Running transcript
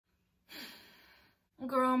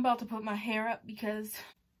girl, I'm about to put my hair up because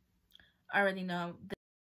I already know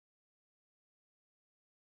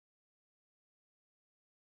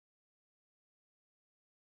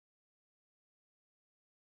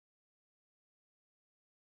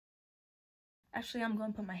actually, I'm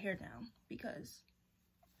going to put my hair down because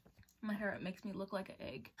my hair makes me look like an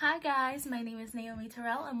egg. Hi guys, my name is Naomi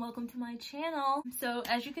Terrell and welcome to my channel. So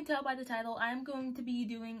as you can tell by the title, I'm going to be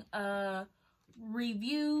doing a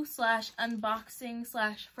review slash unboxing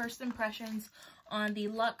slash first impressions on the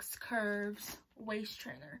Luxx Curves waist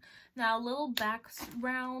trainer. Now, a little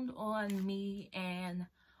background on me and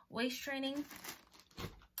waist training.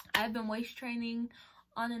 I've been waist training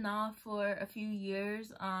on and off for a few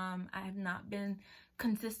years. I have not been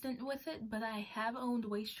consistent with it, but I have owned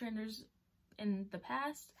waist trainers in the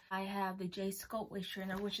past. I have the J Sculpt waist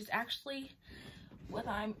trainer, which is actually what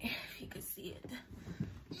if you can see it,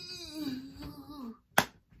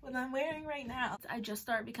 what I'm wearing right now. I just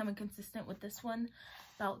started becoming consistent with this one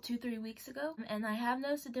about 2-3 weeks ago, and I have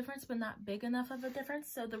noticed a difference, but not big enough of a difference.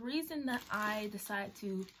 So the reason that I decided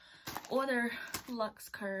to order Luxx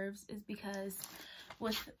Curves is because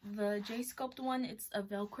with the J Sculpt one, it's a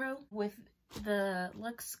Velcro. With the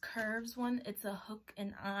Luxx Curves one, it's a hook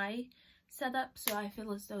and eye setup. So I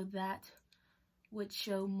feel as though that would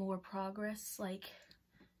show more progress, like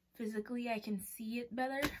physically I can see it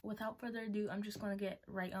better. Without further ado, I'm just going to get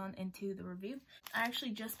right on into the review. I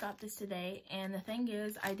actually just got this today, and the thing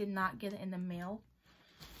is, I did not get it in the mail.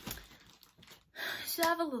 So I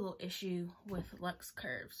have a little issue with Luxx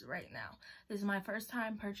Curves right now. This is my first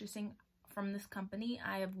time purchasing from this company.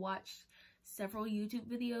 I have watched several YouTube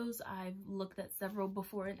videos. I've looked at several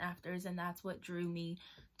before and afters, and that's what drew me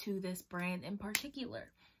to this brand in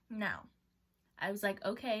particular. Now, I was like,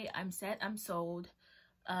 okay, I'm set, I'm sold.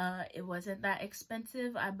 It wasn't that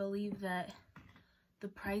expensive. I believe that the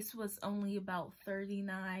price was only about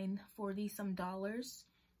 $39-40 some dollars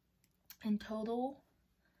in total.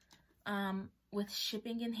 With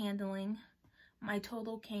shipping and handling, my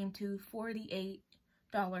total came to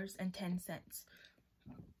 $48.10.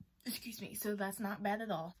 Excuse me, so that's not bad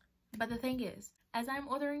at all. But the thing is, as I'm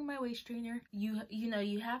ordering my waist trainer, you know,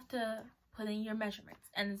 you have to put in your measurements,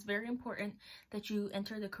 and it's very important that you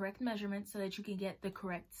enter the correct measurements so that you can get the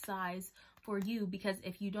correct size for you, because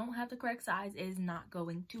if you don't have the correct size, it is not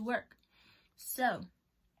going to work. So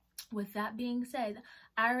with that being said,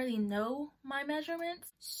 I already know my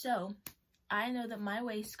measurements, so I know that my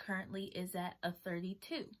waist currently is at a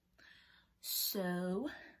 32. So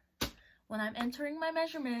when I'm entering my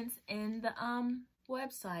measurements in the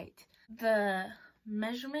website, the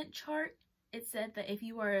measurement chart, it said that if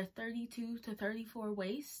you are a 32 to 34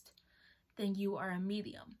 waist, then you are a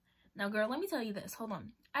medium. Now, girl, let me tell you this. Hold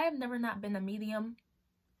on. I have never not been a medium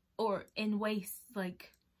or in waist,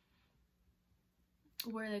 like,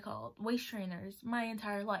 what are they called? Waist trainers my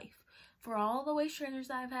entire life. For all the waist trainers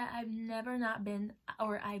that I've had, I've never not been,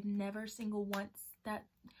 or I've never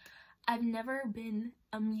I've never been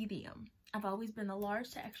a medium. I've always been a large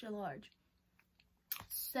to extra large.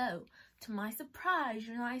 So, to my surprise,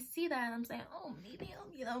 you know, I see that and I'm saying, oh,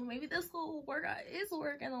 medium, you know, maybe this little workout is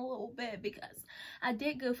working a little bit, because I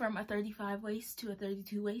did go from a 35 waist to a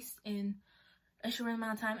 32 waist in a short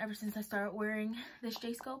amount of time ever since I started wearing this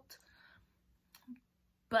J Sculpt.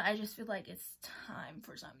 But I just feel like it's time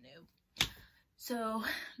for something new. So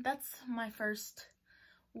that's my first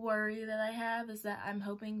worry that I have, is that I'm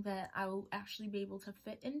hoping that I will actually be able to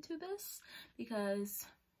fit into this, because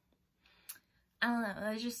I don't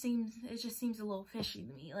know, it just seems a little fishy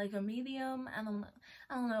to me. Like a medium, I don't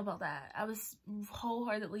know about that. I was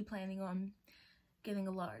wholeheartedly planning on getting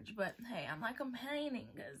a large, but hey, I'm not complaining,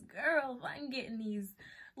 because girl, if I'm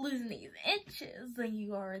losing these inches, then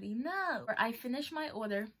you already know. I finished my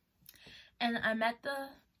order, and I'm at the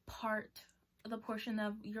portion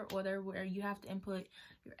of your order where you have to input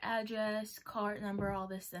your address, cart number, all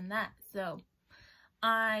this and that. So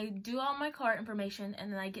I do all my cart information,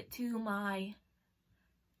 and then I get to my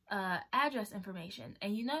address information.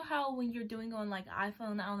 And you know how when you're doing on like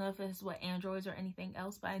iPhone, I don't know if it's what Androids or anything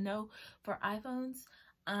else, but I know for iPhones,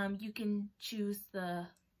 you can choose the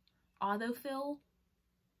autofill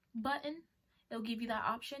button. It'll give you that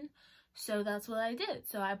option. So that's what I did.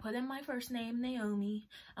 So I put in my first name, Naomi.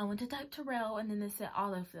 I went to type Terrell, and then it said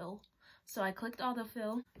autofill. So I clicked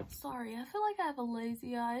autofill. Sorry, I feel like I have a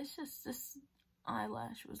lazy eye. It's just this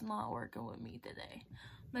eyelash was not working with me today.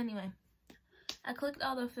 But anyway, I clicked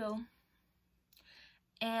autofill,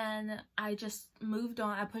 and I just moved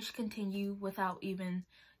on. I pushed continue without even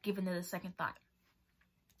giving it a second thought.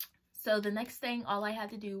 So the next thing, all I had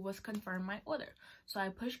to do was confirm my order. So I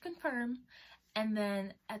pushed confirm, And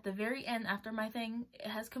then at the very end, after my thing, it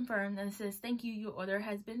has confirmed and it says, thank you, your order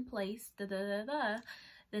has been placed, da da da da.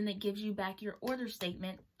 Then it gives you back your order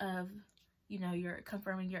statement of, you know, you're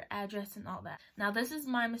confirming your address and all that. Now, this is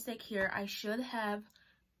my mistake here. I should have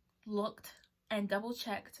looked and double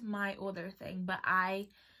checked my order thing, but I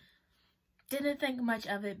didn't think much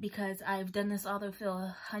of it because I've done this autofill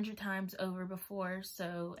 100 times over before,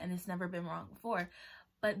 so, and it's never been wrong before.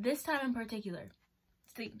 But this time in particular,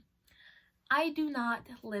 see, I do not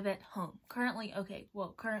live at home. Currently, okay,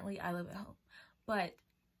 well, currently I live at home, but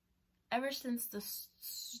ever since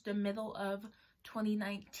the middle of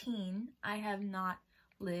 2019, I have not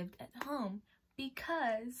lived at home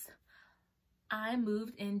because I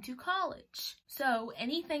moved into college. So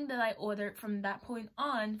anything that I ordered from that point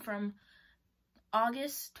on, from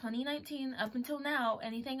August 2019 up until now,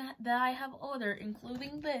 anything that I have ordered,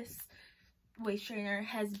 including this waist trainer,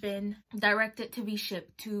 has been directed to be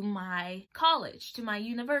shipped to my college, to my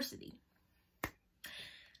university.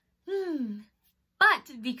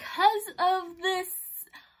 But because of this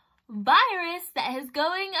virus that is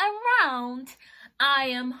going around, I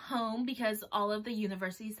am home because all of the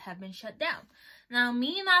universities have been shut down. Now,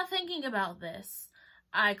 me not thinking about this,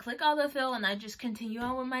 I click autofill and I just continue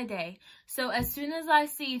on with my day. So as soon as I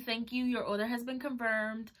see, thank you, your order has been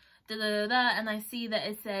confirmed, da da da da, and I see that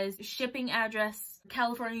it says shipping address,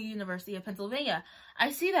 California University of Pennsylvania,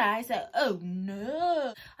 I see that, I said, oh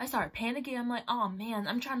no. I start panicking. I'm like, oh man,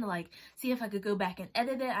 I'm trying to like see if I could go back and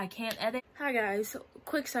edit it. I can't edit. Hi guys,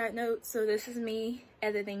 quick side note. So this is me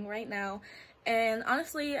editing right now. And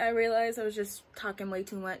honestly, I realized I was just talking way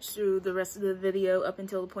too much through the rest of the video up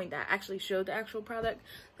until the point that I actually showed the actual product.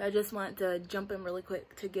 So I just want to jump in really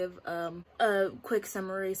quick to give a quick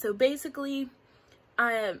summary. So basically,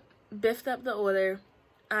 I biffed up the order.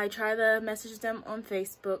 I tried to message them on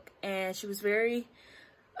Facebook, and she was very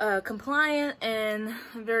compliant and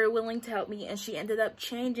very willing to help me, and she ended up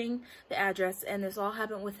changing the address, and this all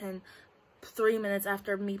happened within 3 minutes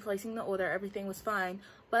after me placing the order. Everything was fine,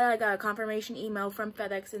 but I got a confirmation email from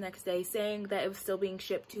FedEx the next day saying that it was still being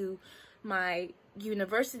shipped to my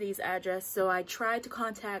university's address. So I tried to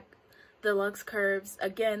contact the Luxx Curves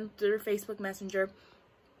again through Facebook Messenger,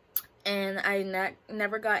 and I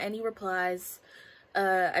never got any replies.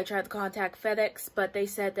 I tried to contact FedEx, but they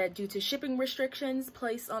said that due to shipping restrictions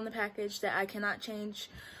placed on the package that I cannot change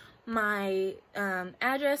my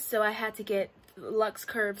address, so I had to get Luxx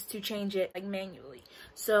Curves to change it like manually.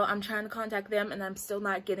 So I'm trying to contact them and I'm still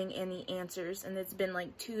not getting any answers, and it's been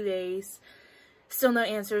like 2 days, still no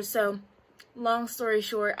answers. So long story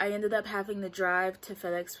short, I ended up having to drive to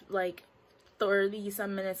FedEx like 30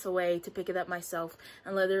 some minutes away to pick it up myself,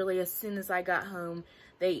 and literally as soon as I got home,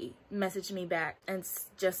 they messaged me back and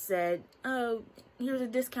just said, oh, here's a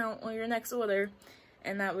discount on your next order,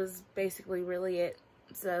 and that was basically really it.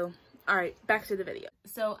 So alright, back to the video.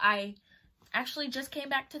 So I actually just came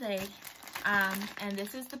back today, and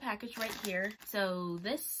this is the package right here. So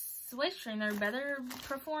this waist trainer better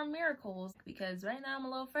perform miracles, because right now I'm a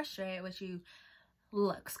little frustrated with you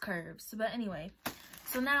Luxx Curves. But anyway,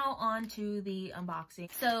 so now on to the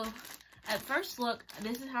unboxing. So at first look,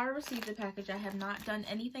 this is how I received the package. I have not done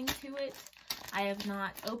anything to it. I have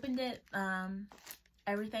not opened it.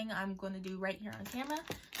 Everything I'm going to do right here on camera.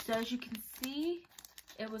 So as you can see,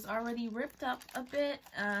 it was already ripped up a bit.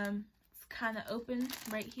 It's kind of open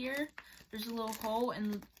right here. There's a little hole,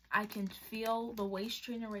 and I can feel the waist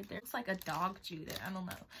trainer right there. It's like a dog chewed it. I don't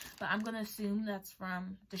know. But I'm going to assume that's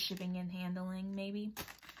from the shipping and handling, maybe.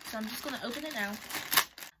 So I'm just going to open it now.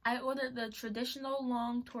 I ordered the traditional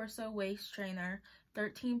long torso waist trainer,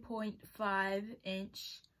 13.5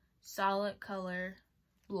 inch, solid color,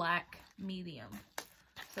 black, medium.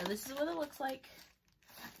 So this is what it looks like.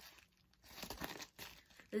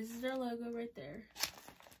 This is their logo right there.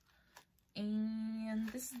 And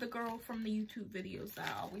this is the girl from the YouTube videos that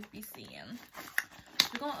I'll always be seeing.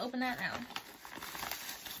 We're gonna open that now.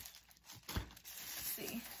 Let's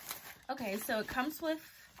see. Okay, so it comes with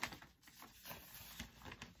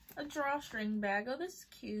a drawstring bag. Oh, this is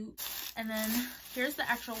cute. And then here's the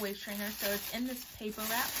actual waist trainer. So it's in this paper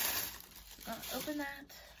wrap. I'm gonna open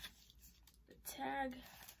that. The tag.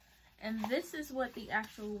 And this is what the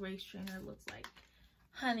actual waist trainer looks like.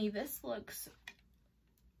 Honey, this looks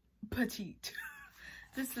petite.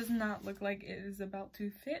 This does not look like it is about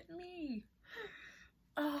to fit me.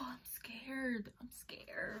 Oh, I'm scared. I'm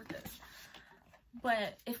scared.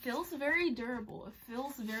 But it feels very durable. It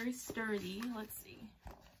feels very sturdy. Let's see.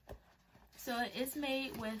 So it is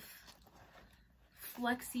made with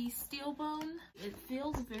flexi steel bone. It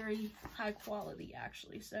feels very high quality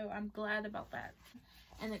actually, so I'm glad about that.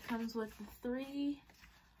 And it comes with the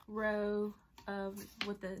 3-row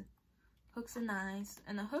with the hooks and eyes,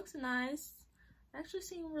 and the hooks and eyes actually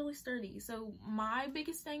seem really sturdy. So my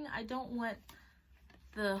biggest thing, I don't want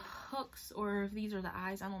the hooks, or if these are the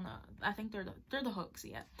eyes, I don't know. I think they're the hooks,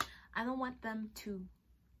 yeah. I don't want them to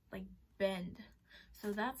like bend.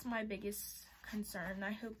 So that's my biggest concern.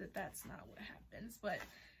 I hope that that's not what happens, but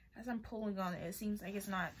as I'm pulling on it, it seems like it's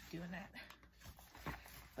not doing that.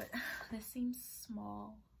 But this seems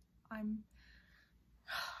small. I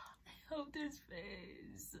hope this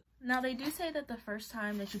fits. Now they do say that the first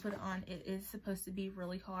time that you put it on, it is supposed to be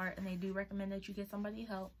really hard, and they do recommend that you get somebody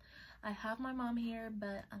to help. I have my mom here,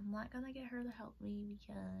 but I'm not gonna get her to help me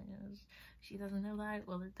because she doesn't know that.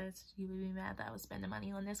 Well, she would be mad that I was spending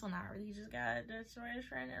money on this one. I already just got this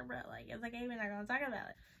trainer, but like it's okay, we're not gonna talk about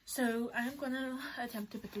it. So I'm gonna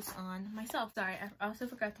attempt to put this on myself. Sorry, I also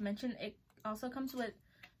forgot to mention it also comes with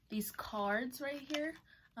these cards right here.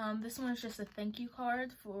 This one is just a thank you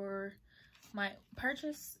card for my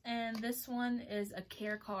purchase, and this one is a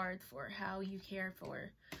care card for how you care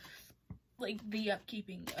for like the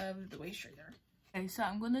upkeeping of the waist trainer. Okay, so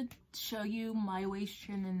I'm gonna show you my waist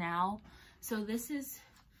trainer now. So this is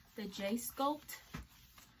the J Sculpt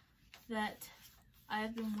that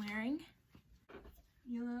I've been wearing.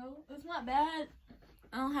 You know, it's not bad.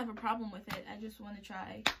 I don't have a problem with it. I just want to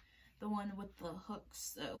try the one with the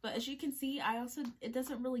hooks. So, but as you can see, it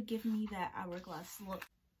doesn't really give me that hourglass look.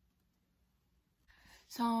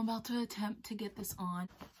 So I'm about to attempt to get this on.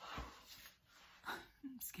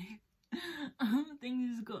 I'm scared. I don't think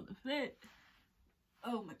this is gonna fit.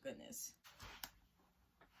 Oh my goodness.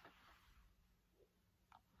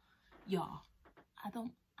 Y'all, I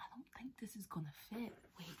don't think this is gonna fit.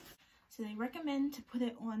 Wait. So they recommend to put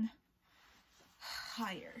it on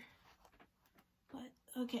higher. But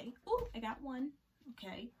okay. Oh, I got one.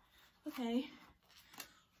 Okay. Okay.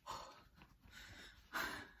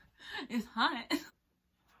 It's hot.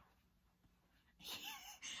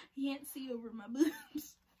 You can't see over my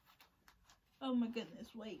boobs. Oh my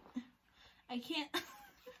goodness, wait. I can't.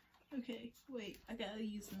 Okay, wait, I gotta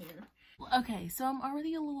use the mirror. Okay, so I'm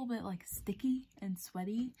already a little bit like sticky and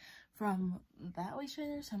sweaty from that waist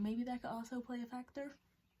trainer, so maybe that could also play a factor.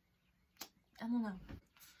 I don't know.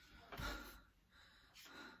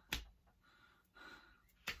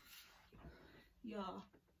 Y'all,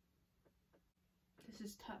 this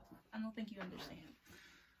is tough. I don't think you understand.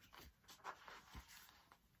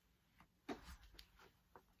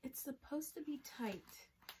 It's supposed to be tight,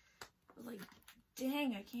 but like,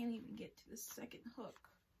 dang, I can't even get to the second hook.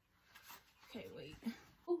 Okay, wait.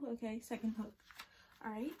 Oh, okay, second hook.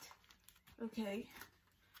 All right. Okay.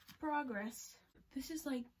 Progress. This is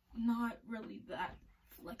like not really that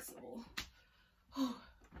flexible.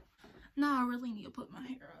 Now I really need to put my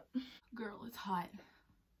hair up. Girl, it's hot.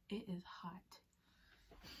 It is hot.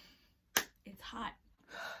 It's hot.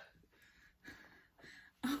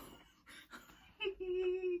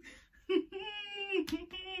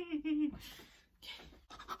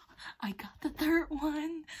 I got the third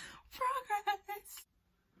one. Progress.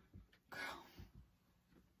 Girl.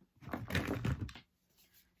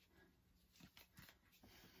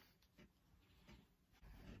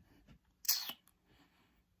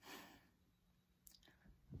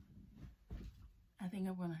 I think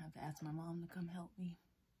I'm gonna have to ask my mom to come help me.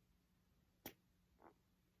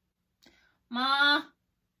 Ma,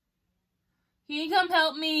 can you come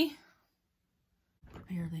help me?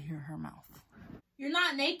 Prepare to hear her mouth. You're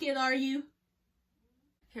not naked, are you?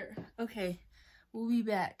 Here, okay, we'll be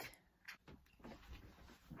back.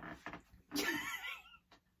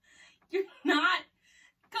 You're not.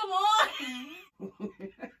 Come on.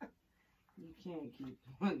 You can't keep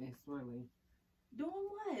doing this, really. Doing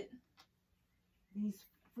what? These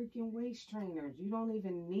freaking waist trainers. You don't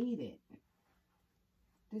even need it.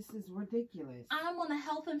 This is ridiculous. I'm on a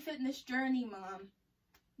health and fitness journey, Mom.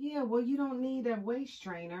 Yeah, well, you don't need a waist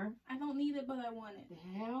trainer. I don't need it, but I want it.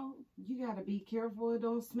 The hell? You gotta be careful it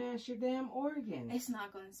don't smash your damn organs. It's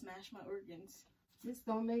not gonna smash my organs. This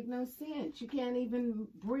don't make no sense. You can't even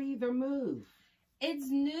breathe or move. It's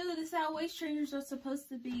new. This is how waist trainers are supposed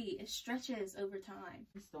to be. It stretches over time.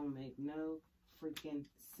 This don't make no freaking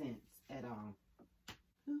sense at all.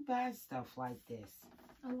 Who buys stuff like this?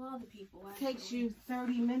 A lot of people. It takes you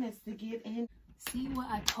 30 minutes to get in. See what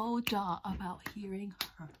I told y'all about hearing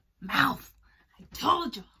her mouth? I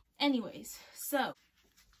told y'all. Anyways, so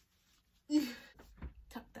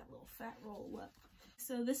tuck that little fat roll up.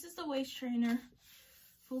 So this is the waist trainer,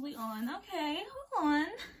 fully on. Okay, hold on.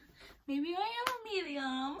 Maybe I am a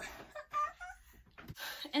medium.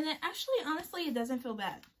 And then actually, honestly, it doesn't feel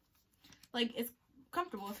bad. Like, it's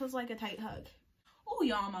comfortable. It feels like a tight hug. Oh,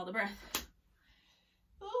 y'all, I'm out of breath.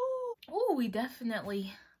 Ooh. Oh, we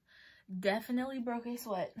definitely broke a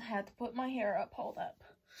sweat. I had to put my hair up. Hold up.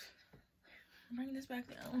 Bring this back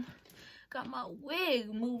down. Got my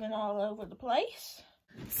wig moving all over the place.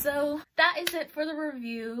 So that is it for the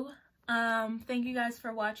review. Thank you guys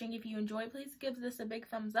for watching. If you enjoyed, please give this a big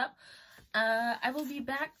thumbs up. I will be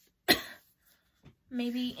back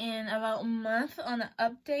maybe in about a month on an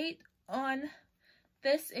update on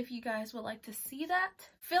this, if you guys would like to see that.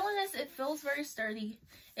 Feeling this, it feels very sturdy.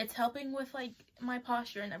 It's helping with like my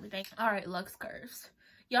posture and everything. All right, Luxx curves.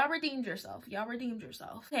 Y'all redeemed yourself. Y'all redeemed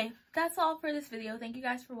yourself. Okay, that's all for this video. Thank you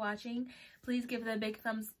guys for watching. Please give it a big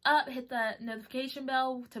thumbs up. Hit that notification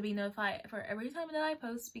bell to be notified for every time that I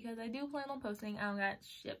post, because I do plan on posting. I don't got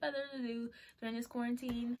shit better to do during this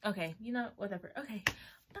quarantine. Okay, you know, whatever. Okay,